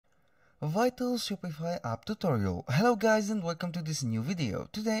Vital Shopify app tutorial. Hello guys and welcome to this new video.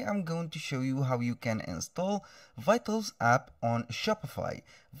 Today I'm going to show you how you can install Vitals app on Shopify.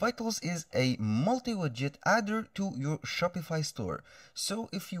 Vitals is a multi-widget adder to your Shopify store. So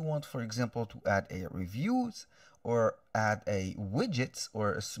if you want, for example, to add a reviews or add a widgets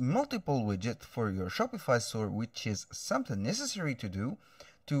or multiple widget for your Shopify store, which is something necessary to do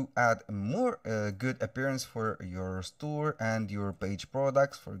to add more good appearance for your store and your page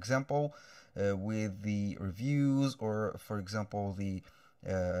products, for example, with the reviews or, for example, the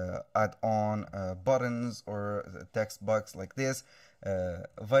add-on buttons or the text box like this.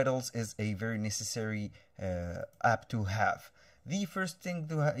 Vitals is a very necessary app to have. The first thing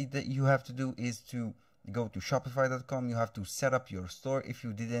that you have to do is to go to shopify.com. You have to set up your store. If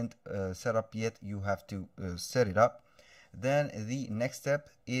you didn't set up yet, you have to set it up. Then the next step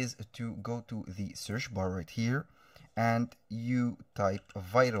is to go to the search bar right here and you type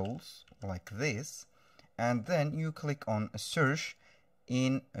Vitals like this, and then you click on search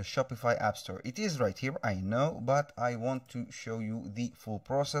in a Shopify App Store. It is right here, I know, but I want to show you the full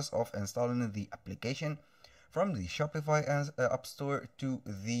process of installing the application from the Shopify App Store to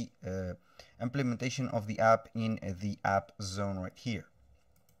the implementation of the app in the app zone right here.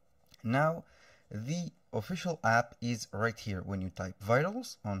 Now, the official app is right here. When you type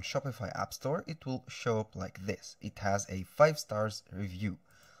Vitals on Shopify App Store, it will show up like this. It has a 5 stars review.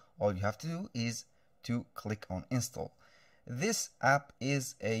 All you have to do is to click on install. This app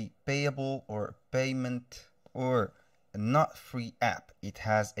is a payable or payment or not free app. It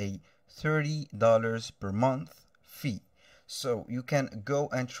has a $30 per month fee. So you can go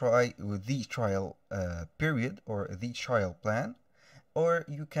and try with the trial period or the trial plan, or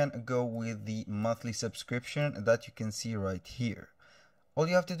you can go with the monthly subscription that you can see right here. All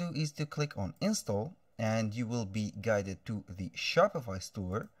you have to do is to click on install and you will be guided to the Shopify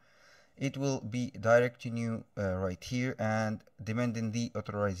store. It will be directing you right here and demanding the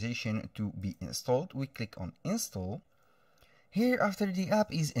authorization to be installed. We click on install. Here, after the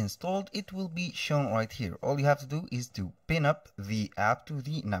app is installed, it will be shown right here. All you have to do is to pin up the app to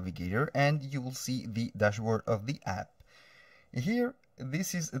the navigator and you will see the dashboard of the app. Here,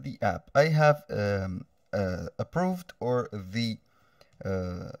 this is the app. I have approved or the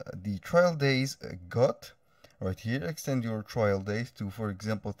trial days got right here. Extend your trial days to, for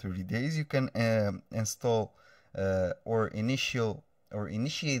example, 30 days. You can install or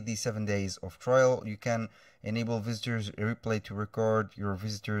initiate the 7 days of trial. You can enable visitors replay to record your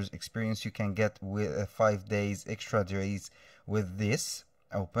visitors experience. You can get with 5 days extra days with this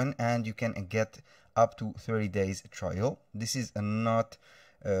open, and you can get up to 30 days trial. This is not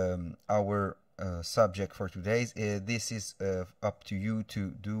our subject for today's. This is up to you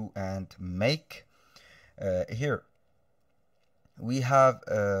to do and make. Here we have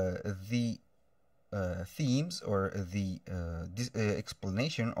the themes or the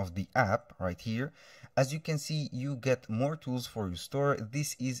explanation of the app right here. As you can see, you get more tools for your store.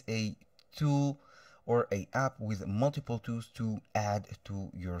 This is a tool or a app with multiple tools to add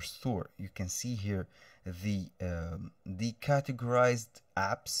to your store. You can see here the categorized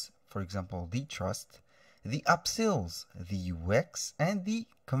apps, for example, the trust, the upsells, the UX, and the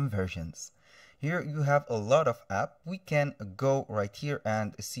conversions. Here you have a lot of app. We can go right here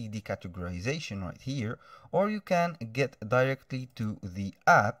and see the categorization right here, or you can get directly to the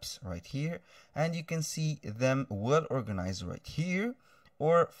apps right here and you can see them well organized right here.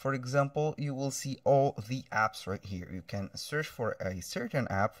 Or, for example, you will see all the apps right here. You can search for a certain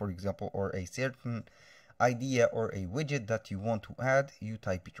app, for example, or a certain idea or a widget that you want to add. You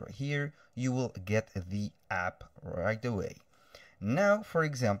type it right here. You will get the app right away. Now, for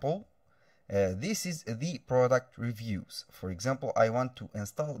example, this is the product reviews. For example, I want to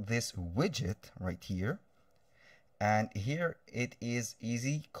install this widget right here. And here it is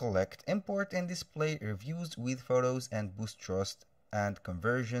easy, collect, import, and display reviews with photos and boost trust and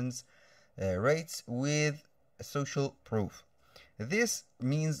conversions rates with social proof. This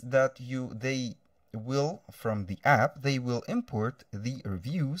means that they will, from the app, they will import the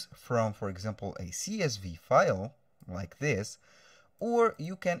reviews from, for example, a CSV file like this, or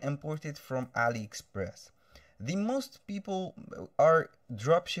you can import it from AliExpress. The most people are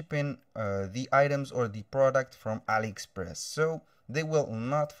dropshipping the items or the product from AliExpress, so they will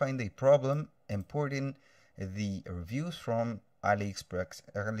not find a problem importing the reviews from AliExpress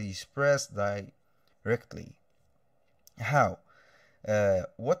directly. How?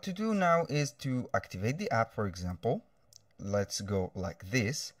 What to do now is to activate the app. For example, let's go like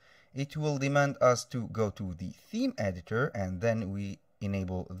this. It will demand us to go to the theme editor and then we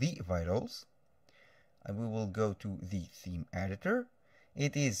enable the Vitals. And we will go to the theme editor.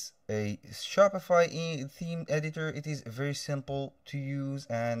 It is a Shopify theme editor. It is very simple to use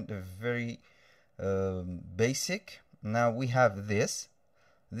and very basic. Now we have this.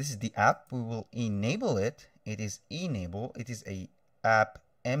 This is the app. We will enable it. It is enable. It is a app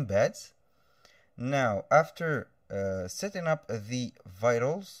embeds. Now after setting up the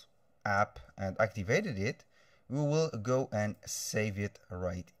Vitals app and activated it, we will go and save it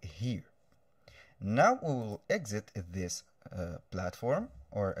right here. Now we will exit this platform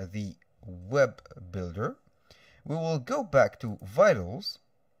or the web builder. We will go back to Vitals.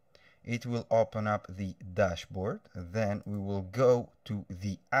 It will open up the dashboard. Then we will go to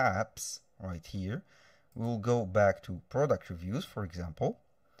the apps right here. We will go back to product reviews, for example.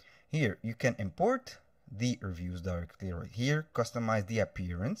 Here you can import the reviews directly right here, customize the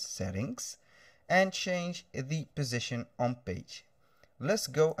appearance settings, and change the position on page. Let's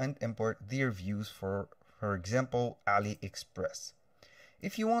go and import the reviews for example, AliExpress.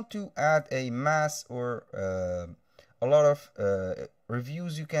 If you want to add a mass or a lot of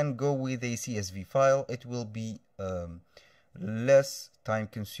reviews, you can go with a CSV file. It will be less time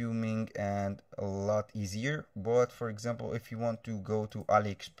consuming and a lot easier. But for example, if you want to go to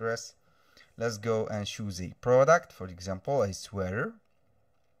AliExpress, let's go and choose a product, for example, a sweater.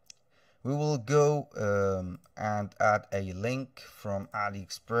 We will go and add a link from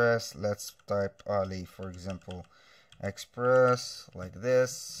AliExpress. Let's type Ali, for example, Express, like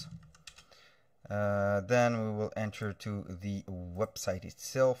this. Then we will enter to the website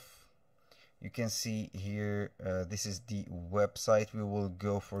itself. You can see here, this is the website. We will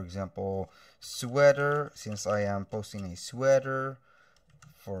go, for example, sweater, since I am posting a sweater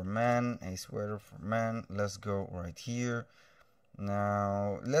for men, a sweater for men. Let's go right here.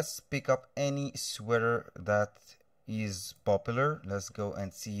 Now let's pick up any sweater that is popular. Let's go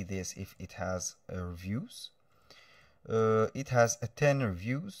and see this if it has reviews. It has 10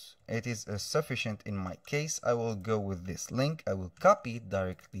 reviews. It is sufficient in my case. I will go with this link. I will copy it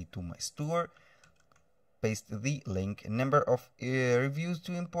directly to my store, paste the link. Number of reviews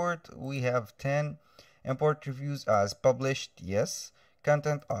to import, we have 10. Import reviews as published, yes.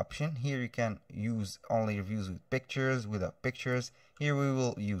 Content option, here you can use only reviews with pictures, without pictures. Here we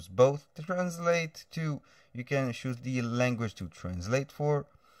will use both. To translate to, you can choose the language to translate for.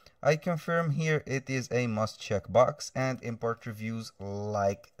 I confirm, here it is a must check box, and import reviews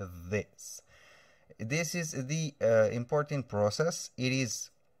like this. This is the importing process. It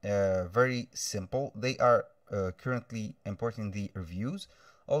is very simple. They are currently importing the reviews.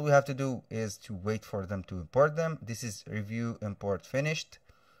 All we have to do is to wait for them to import them. This is review import finished.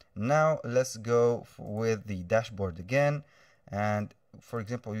 Now let's go with the dashboard again, and for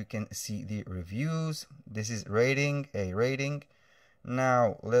example, you can see the reviews. This is rating, a rating.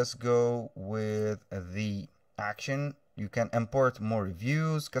 Now let's go with the action. You can import more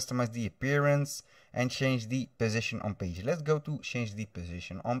reviews, customize the appearance, and change the position on page. Let's go to change the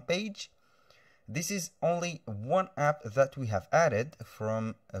position on page. This is only one app that we have added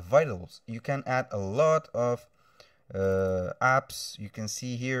from Vitals. You can add a lot of apps. You can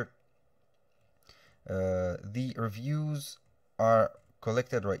see here the reviews are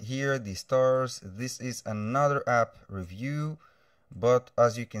collected right here, the stars. This is another app review, but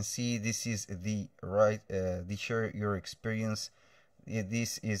as you can see, this is the share your experience.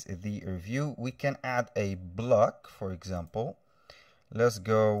 This is the review. We can add a block, for example. Let's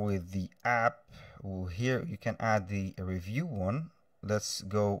go with the app. Here you can add the review one. Let's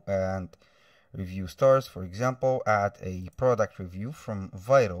go and review stars, for example. Add a product review from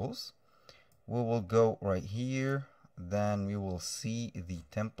Vitals. We will go right here. Then we will see the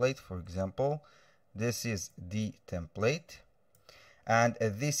template, for example. This is the template. And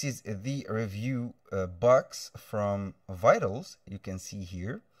this is the review box from Vitals. You can see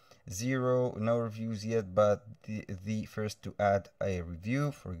here. 0, no reviews yet, but the first to add a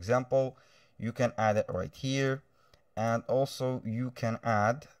review, for example, you can add it right here. And also you can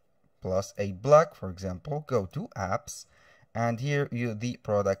add plus a block, for example. Go to apps, and here the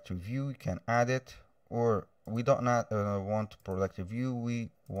product review, you can add it, or we don't want product review,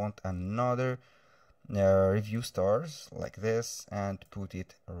 we want another review stars like this, and put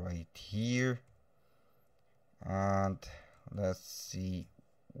it right here. And let's see,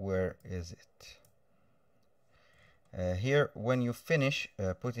 where is it? Here, when you finish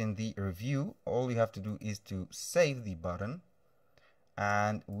putting the review, all you have to do is to save the button,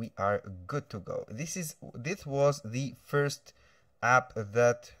 and we are good to go. This was the first app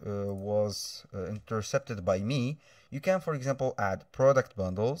that was intercepted by me. You can, for example, add product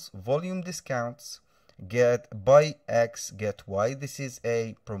bundles, volume discounts, buy X, get Y. This is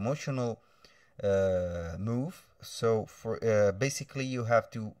a promotional move So for basically you have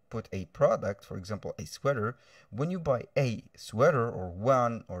to put a product, for example a sweater. When you buy a sweater or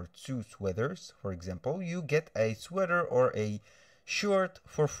one or two sweaters, for example, you get a sweater or a shirt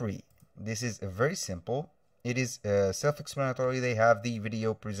for free. This is very simple. It is self-explanatory. They have the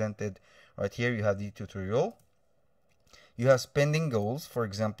video presented right here. You have the tutorial. You have spending goals. For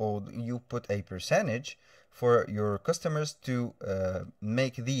example, you put a percentage for your customers to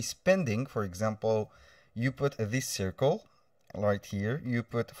make the spending. For example, you put this circle right here. You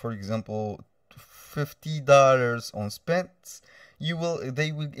put, for example, $50 on spends. They will,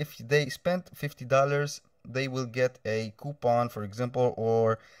 if they spend $50, they will get a coupon, for example,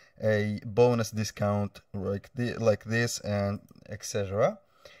 or a bonus discount like this, and etc.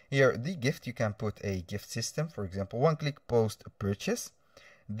 Here, the gift, you can put a gift system, for example, one-click post purchase.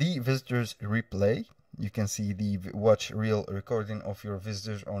 The visitors replay, you can see the watch real recording of your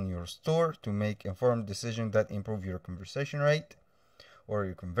visitors on your store to make informed decisions that improve your conversion rate or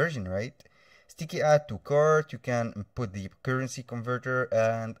your conversion rate. Sticky add to cart, you can put the currency converter,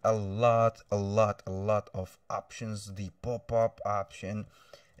 and a lot of options. The pop-up option,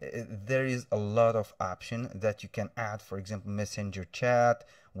 there is a lot of option that you can add. For example, messenger chat,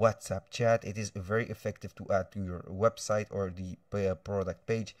 WhatsApp chat. It is very effective to add to your website or the product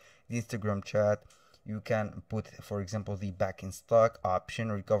page. The Instagram chat, you can put, for example, the back in stock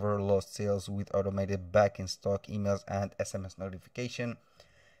option, recover lost sales with automated back in stock emails and SMS notification.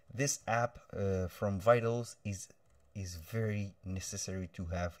 This app from Vitals is very necessary to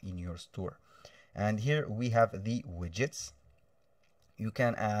have in your store. And here we have the widgets. You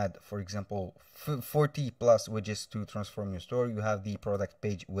can add, for example, 40 plus widgets to transform your store. You have the product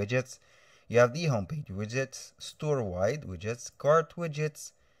page widgets, you have the homepage widgets, store-wide widgets, cart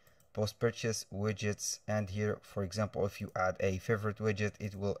widgets, post-purchase widgets, and here, for example, if you add a favorite widget,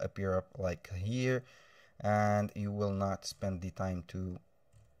 it will appear up like here, and you will not spend the time to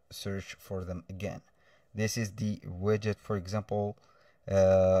search for them again. This is the widget, for example.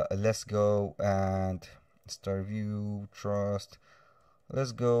 Let's go and start view, trust.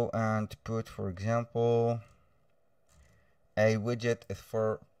 Let's go and put, for example, a widget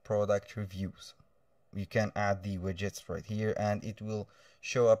for product reviews. You can add the widgets right here, and it will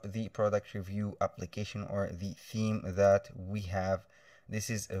show up the product review application or the theme that we have. This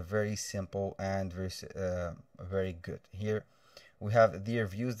is a very simple and very good. Here we have the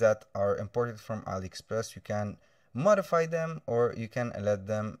reviews that are imported from AliExpress. You can modify them or you can let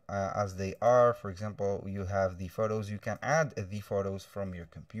them as they are. For example, you have the photos. You can add the photos from your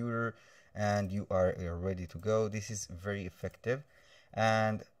computer and you are ready to go. This is very effective.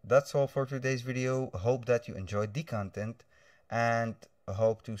 And that's all for today's video. Hope that you enjoyed the content and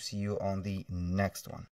hope to see you on the next one.